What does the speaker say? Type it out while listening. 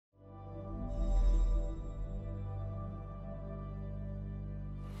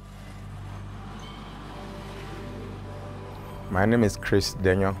My name is Chris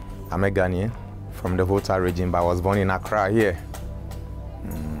Daniel. I'm a Ghanaian from the Volta region, but I was born in Accra here.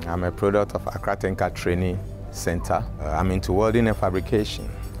 I'm a product of Accra Tenka Training Center. I'm into welding and fabrication.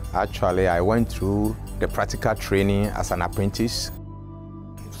 Actually, I went through the practical training as an apprentice.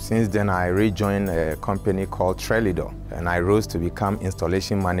 Since then, I rejoined a company called Trelidor, and I rose to become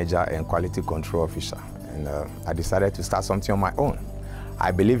installation manager and quality control officer. And I decided to start something on my own.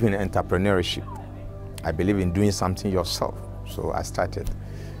 I believe in entrepreneurship. I believe in doing something yourself. So I started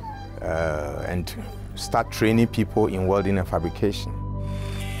and start training people in welding and fabrication.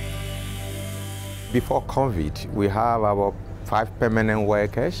 Before COVID, we have about 5 permanent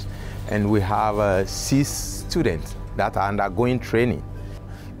workers, and we have 6 students that are undergoing training.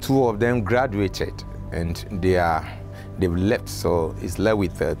 2 of them graduated, and they've left, so it's left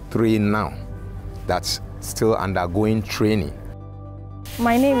with 3 now that's still undergoing training.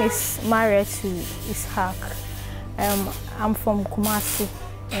 My name is Marietu Ishak. I'm from Kumasi,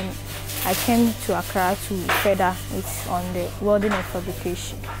 and I came to Accra to further it on the welding and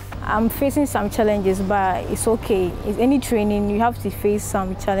fabrication. I'm facing some challenges, but it's okay. In any training, you have to face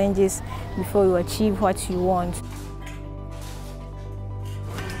some challenges before you achieve what you want.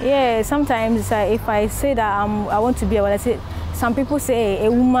 Yeah, sometimes if I say that I want to be a welder, some people say,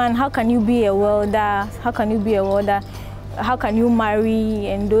 a woman, how can you be a welder? How can you be a welder? How can you marry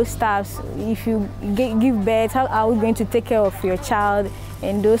and those stuffs? If you give birth, how are we going to take care of your child?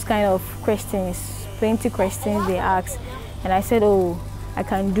 And those kind of questions, plenty questions they ask. And I said, oh, I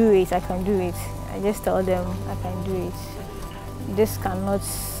can do it, I can do it. I just tell them I can do it. This cannot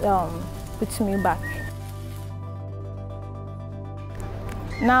put me back.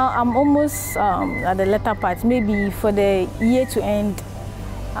 Now I'm almost at the latter part. Maybe for the year to end,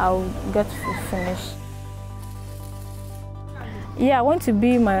 I'll get to finish. Yeah, I want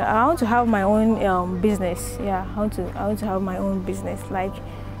to have my own business. Yeah, I want to have my own business, like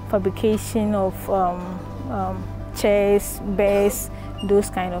fabrication of chairs, beds,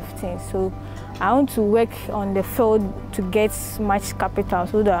 those kind of things. So I want to work on the field to get much capital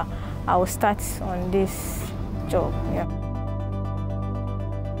so that I will start on this job. Yeah.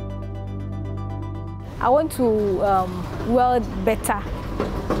 I want to weld better.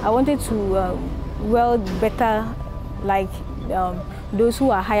 I wanted to weld better, like those who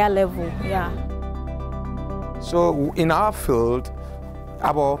are higher level. Yeah. So in our field,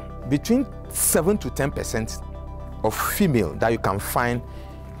 about between 7 to 10% of female that you can find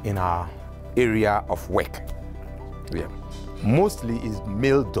in our area of work. Yeah. Mostly is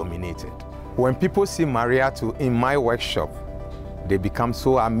male dominated. When people see Mariatu in my workshop, they become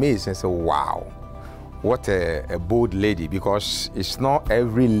so amazed and say, wow, what a bold lady, because it's not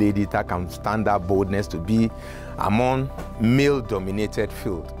every lady that can stand that boldness to be among male-dominated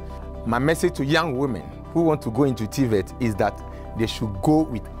field. My message to young women who want to go into TVET is that they should go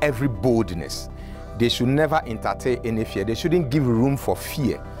with every boldness. They should never entertain any fear. They shouldn't give room for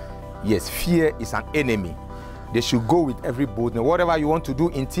fear. Yes, fear is an enemy. They should go with every boldness. Whatever you want to do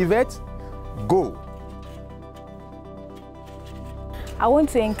in TVET, go. I want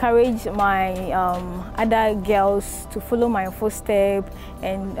to encourage my other girls to follow my footsteps,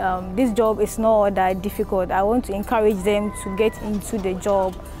 and this job is not that difficult. I want to encourage them to get into the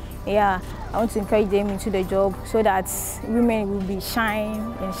job. Yeah, I want to encourage them into the job so that women will be shine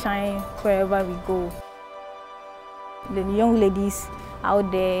and shine wherever we go. The young ladies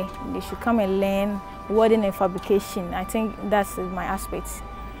out there, they should come and learn welding and fabrication. I think that's my aspect,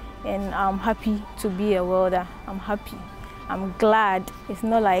 and I'm happy to be a welder. I'm happy. I'm glad. It's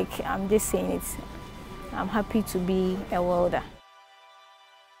not like I'm just saying it. I'm happy to be a welder.